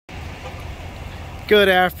Good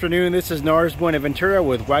afternoon, this is Nars Buenaventura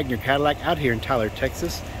with Wagner Cadillac out here in Tyler,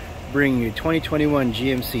 Texas, bringing you 2021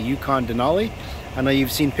 GMC Yukon Denali. I know you've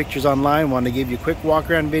seen pictures online, want to give you a quick walk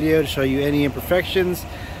around video to show you any imperfections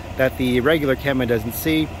that the regular camera doesn't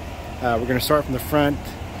see. We're going to start from the front.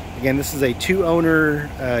 Again, this is a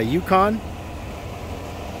two-owner Yukon.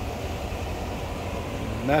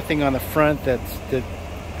 Nothing on the front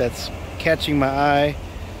that's catching my eye.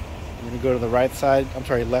 I'm going to go to the right side,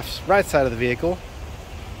 right side of the vehicle.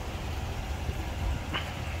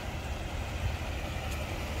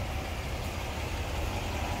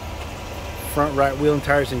 Front right wheel and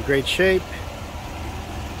tires in great shape.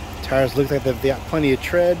 Tires look like they've got plenty of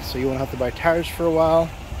tread, so you won't have to buy tires for a while.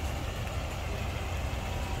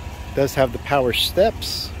 It does have the power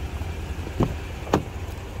steps.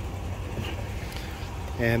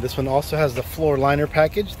 And this one also has the floor liner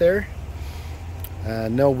package there.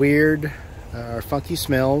 No weird or funky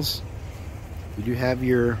smells. You do have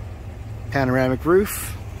your panoramic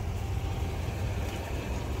roof.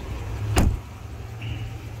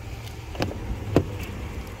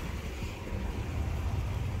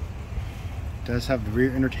 Does have the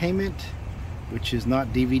rear entertainment, which is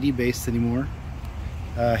not DVD based anymore.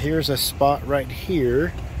 Here's a spot right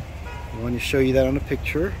here. I want to show you that on a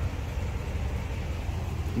picture.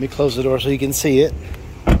 Let me close the door so you can see it.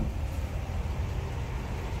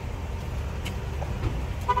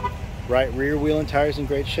 Right rear wheel and tires in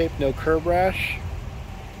great shape, no curb rash.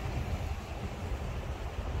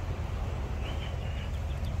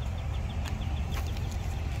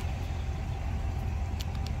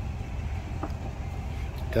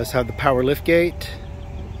 Does have the power lift gate.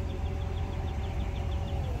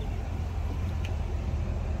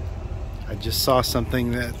 I just saw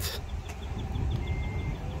something that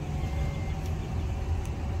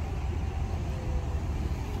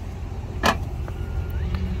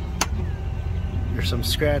there's some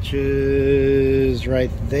scratches right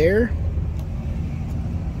there.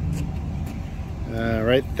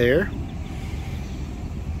 Right there.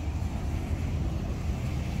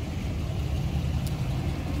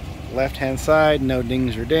 Left hand side, no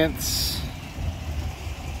dings or dents.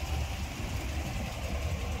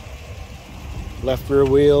 Left rear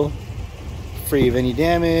wheel, free of any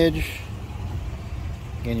damage.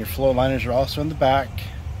 Again, your floor liners are also in the back.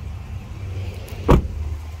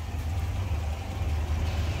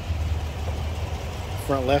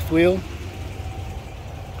 Front left wheel.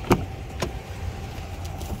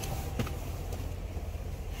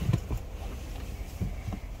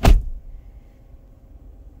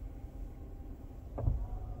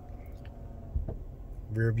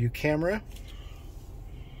 Rear view camera.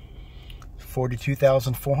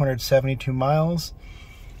 42,472 miles.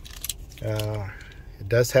 It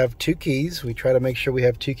does have 2 keys. We try to make sure we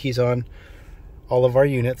have 2 keys on all of our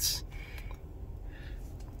units.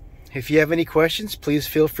 If you have any questions, please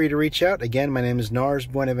feel free to reach out. Again, my name is Nars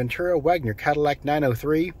Buenaventura, Wagner Cadillac,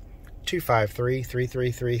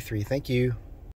 903-253-3333. Thank you.